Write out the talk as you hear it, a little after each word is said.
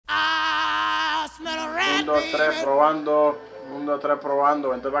1, 2, 3, probando. 1, 2, 3, probando.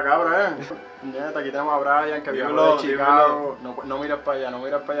 Vente para acá, Brian. Neta, aquí tenemos a Brian que viajó de Chicago. No mires para allá,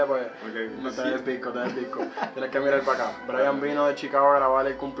 pues okay, no te des pico, Tienes que mirar para acá. Brian vino de Chicago a grabar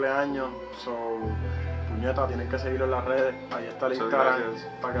el cumpleaños. So, puñeta, tienen que seguirlo en las redes. Ahí está el Instagram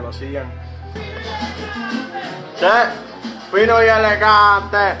para que lo sigan. ¿Qué? Fino y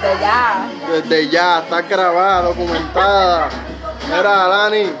elegante. Desde ya. Desde ya, está grabada, documentada. Mira,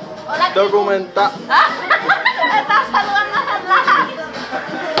 Lani. Hola, documentada. Estás saludando a la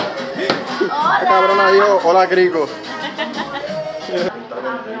Hola. Cabrona dijo, hola, Crico.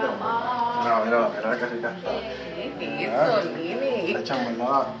 Mira, que rica está. Eso, Lili. La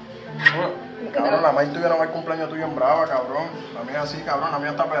chambelada. Cabrón, la maíz tuya no va al cumpleaños tuyo en Brava, cabrón. La mía así, cabrón, la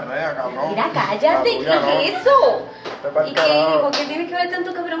mía está perrea, cabrón. Mira, cállate, ¿qué es eso? ¿Y qué? ¿Por qué tienes que ver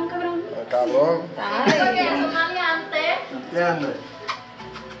tanto cabrón? Cabrón. Ay, porque es un maleante. ¿Entiendes?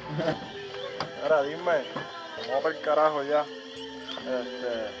 Ahora dime, vamos para el carajo ya.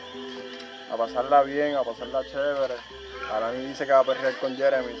 A pasarla bien, a pasarla chévere. Ahora me dice que va a perrear con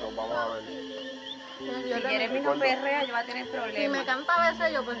Jeremy, so vamos a ver. Si Jeremy no perrea, yo voy a tener problemas. Si me canta a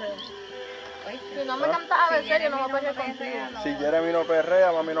veces, yo perreo. Si no me canta a veces, yo no voy a perrear contigo. Si Jeremy no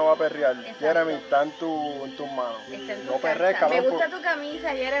perrea, mami no va a perrear. Jeremy, está en tus manos. No perrees, cabrón. Me gusta tu camisa,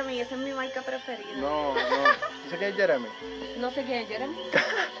 Jeremy, esa es mi marca preferida. No. ¿Dice quién es Jeremy? No sé quién es Jeremy.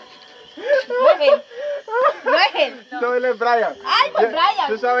 No es él. No es él. No, él es Brian. Ay, pues Brian.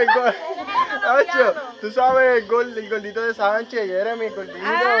 Tú sabes el gordito de Sánchez, Jeremy, el gordito.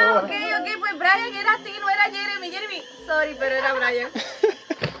 Ah, ok, pues Brian era a ti, no era Jeremy. Jeremy, sorry, pero era Brian.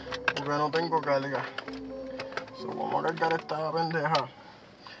 Porque no tengo carga. So, vamos a cargar esta pendeja.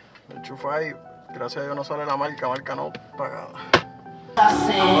 El enchufa ahí. Gracias a Dios no sale la marca no pagada.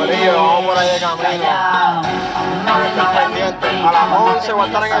 Morillo, vamos por ahí de camino. Está pendiente. A las 11 voy a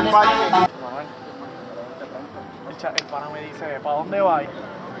estar en el parque. El pana me dice, ¿para dónde vas?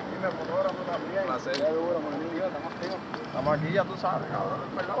 Dime, fotógrafo también. Placer. Qué duro, manillo. Estamos aquí, ya tú sabes, cabrón.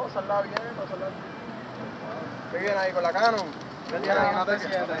 Es verdad, pasarla bien, ¿Qué viene ahí con la Canon? ¿Qué tiene ahí? Una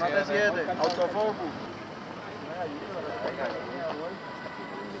T7, autofocus.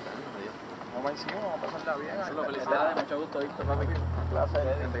 Vamos encima, vamos a pasarla bien. Felicidades, mucho gusto, Víctor, papi. Un placer.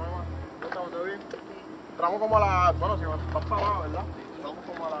 ¿Estamos todo bien? Entramos como a las... Bueno, si vas para abajo, ¿verdad? Entramos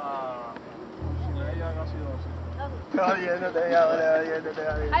como a las 11:30, casi 12. Jodiéndote.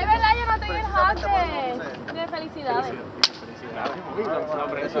 Ay, verdad, yo no tengo el hack de felicidades.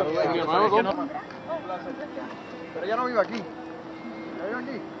 Pero ella no vive aquí. ¿Ella vive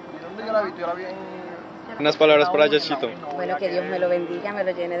aquí? ¿Y dónde yo la vi? Yo la vi en... Unas palabras para Yachito. Bueno, que Dios me lo bendiga, me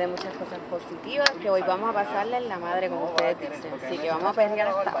lo llene de muchas cosas positivas, que hoy vamos a pasarle en la madre como ustedes dicen. Así que vamos a perrear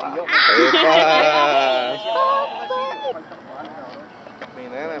hasta abajo. Mi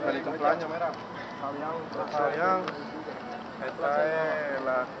nene, feliz cumpleaños, mira. Fabián. Esta es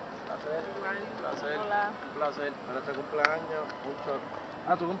la... Placer. Para este cumpleaños, mucho.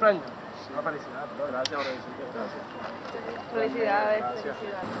 Ah, ¿tu cumpleaños? Una felicidad, gracias por decir. Gracias. Felicidades.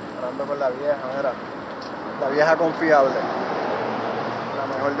 Hablando con la vieja, mira. La vieja confiable. La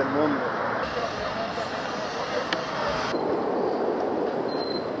mejor del mundo.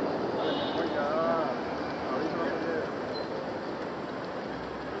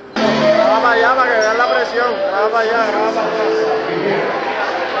 Graba para allá para que vean la presión. Graba para allá.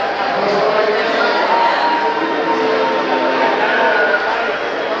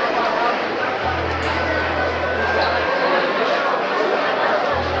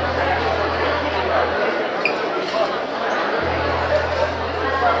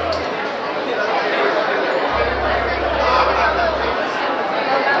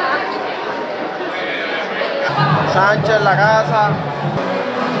 Sánchez en la casa.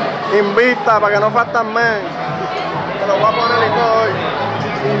 Invita para que no faltan men. Te lo voy a poner el hoy.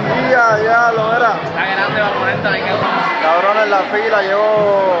 Ya lo era. Está grande, va a poner también. Cabrón en la fila,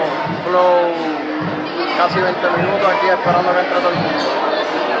 llevo flow casi 20 minutos aquí esperando que entre todo el mundo.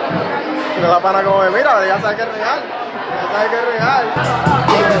 Y la pana como de, mira, ya sabes que es real. Ya sabes que es real.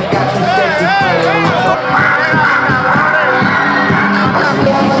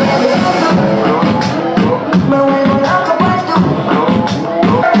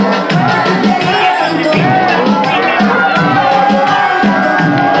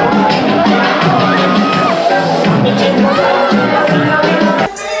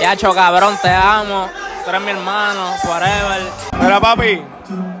 Yacho, cabrón, te amo. Tú eres mi hermano, forever. Mira, papi,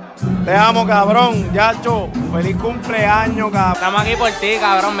 te amo, cabrón. Yacho, feliz cumpleaños, cabrón. Estamos aquí por ti,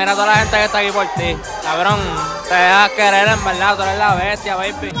 cabrón. Mira toda la gente que está aquí por ti. Cabrón, te dejas querer, en verdad. Tú eres la bestia,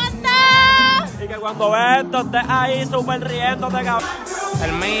 baby. ¿Y que cuando ves esto estés ahí súper riéndote, cabrón.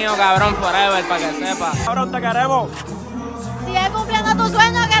 El mío, cabrón, forever, para que sepa. Cabrón, te queremos. Sigue cumpliendo tu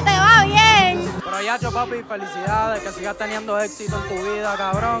sueño, que te va bien. Pero Yacho, papi, felicidades, que sigas teniendo éxito en tu vida,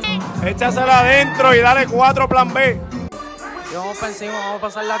 cabrón. Échasela adentro y dale 4 plan B. Y vamos para encima, vamos a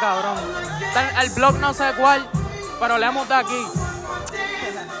pasarla, cabrón. El blog no sé cuál, pero leemos de aquí.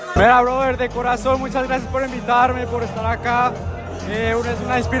 Mira, brother, de corazón, muchas gracias por invitarme, por estar acá. Es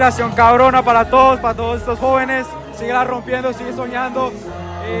una inspiración cabrona para todos estos jóvenes. Sigue la rompiendo, sigue soñando.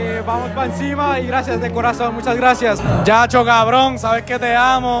 Vamos para encima y gracias de corazón, muchas gracias. Yacho, cabrón, sabes que te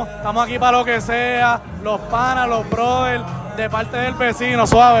amo. Estamos aquí para lo que sea. Los panas, los brothers, de parte del vecino,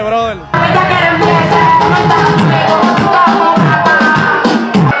 suave, brother.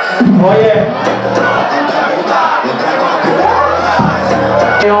 Oye.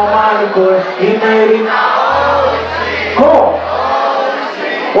 ¿Cómo?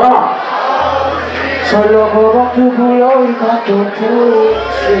 Wow. Solo como tu culo y con tu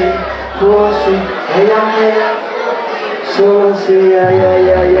pussy, ella me sucia,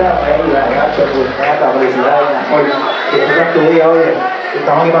 ella, gacho, puñeta, felicidades, oye, que tengas tu día, oye,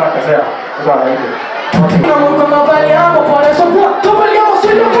 estamos aquí para lo que sea, o sea, ahí. Cuando peleamos, por eso no peleamos,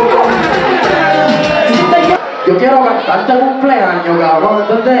 soy loco. Yo quiero cantarte cumpleaños, cabrón,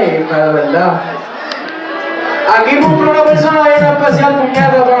 antes de irme, de verdad. Aquí cumple una persona bien especial,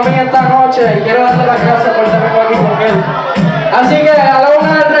 puñeta, para mí esta noche. Y quiero darle las gracias por estar aquí con él. Así que a la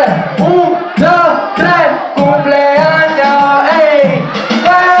 1 de 3. 1, 2, 3. ¡Cumpleaños! ¡Ey!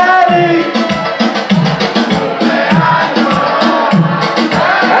 ¡Feliz!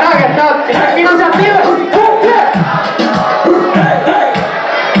 Ahora que está aquí no se activa.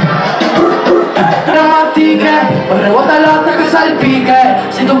 No mastique, pues rebótalo hasta que salpique.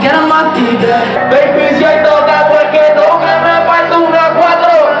 Si tú quieres mastique. Baby, si hay toca, porque toca me falta una 4.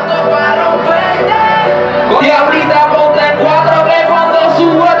 Para romperte. Diablita, ponte 4, que cuando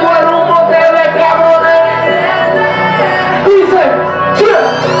sube tu rumbo te ve cabrón. Dice,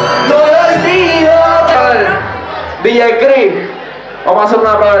 no he olvido. DJ Chris, vamos a hacer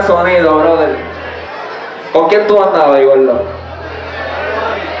una prueba de sonido, brother. ¿Con quién tú andabas, gordo?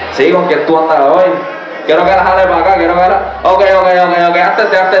 Sí, ¿con quién tú andabas hoy? Quiero que la jale para acá, quiero que la... Ok,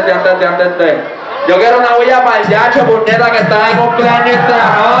 antes de. Yo quiero una bulla para el Yacho, puñeta, que está de cumpleaños esta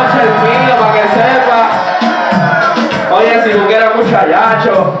noche, el mío, para que sepa. Oye, si tú quieres mucho a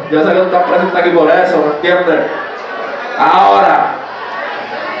Yacho, yo sé que tú estás presente aquí por eso, ¿me entiendes? Ahora.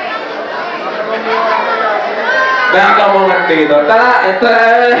 Ven acá un momentito, esta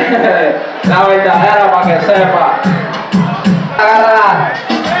es la verdadera, para que sepa. Agarra.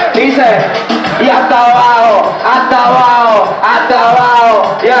 Dice, y hasta abajo,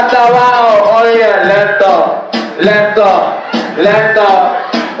 y hasta abajo. Oye, lento,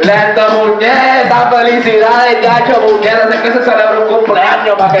 puñeta, felicidades, Gacho, puñeta, sé que se celebra un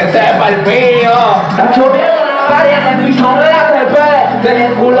cumpleaños, para que sepa el mío. Gacho, bien, variante, mi nombre de ATP, tenía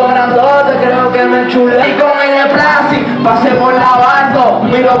el culo grandote, creo que me enchulé. Y con el Plasi, pasé por la barco,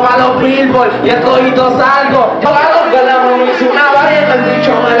 miro para los billboards, y escogito salgo. Yo hago que la mano hizo una variante, el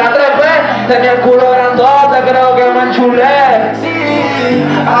dicho me la trepé. Tenía el culo grandote, creo que me enchulé. Sí,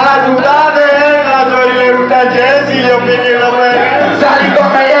 ayúdame, y le gusta Jessy, yo me quiero ver. Salí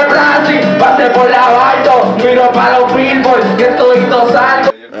con ella Plasi, pasé por la barco, miro para los billboards, que todito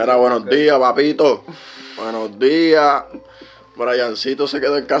salgo. Era buenos días, papito. Buenos días. Briancito se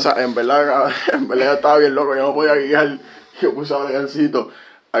quedó en casa. En verdad estaba bien loco. Yo no podía guiar. Yo puse a Briancito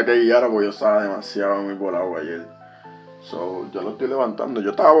a que guiara porque yo estaba demasiado muy volado ayer. So, yo lo estoy levantando.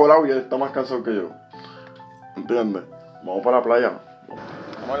 Yo estaba volado y él está más cansado que yo. ¿Entiendes? Vamos para la playa.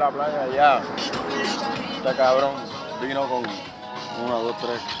 Vamos a la playa ya. Este cabrón vino con 1, 2,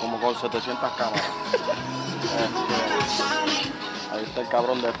 3, como con 700 cámaras. Ahí está el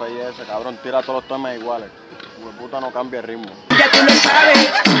cabrón de FIS. Cabrón, tira todos los temas iguales. Porque puta no cambia el ritmo. Ya tú lo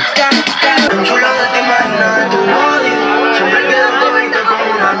sabes. Chulo de ti imaginar tu body. Siempre quedando 20 como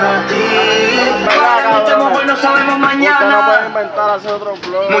una noticia. Ahora no sabemos mañana. Usted no puede inventar hacer otro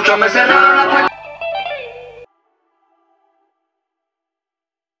vlog. Muchos me cerraron la puerta.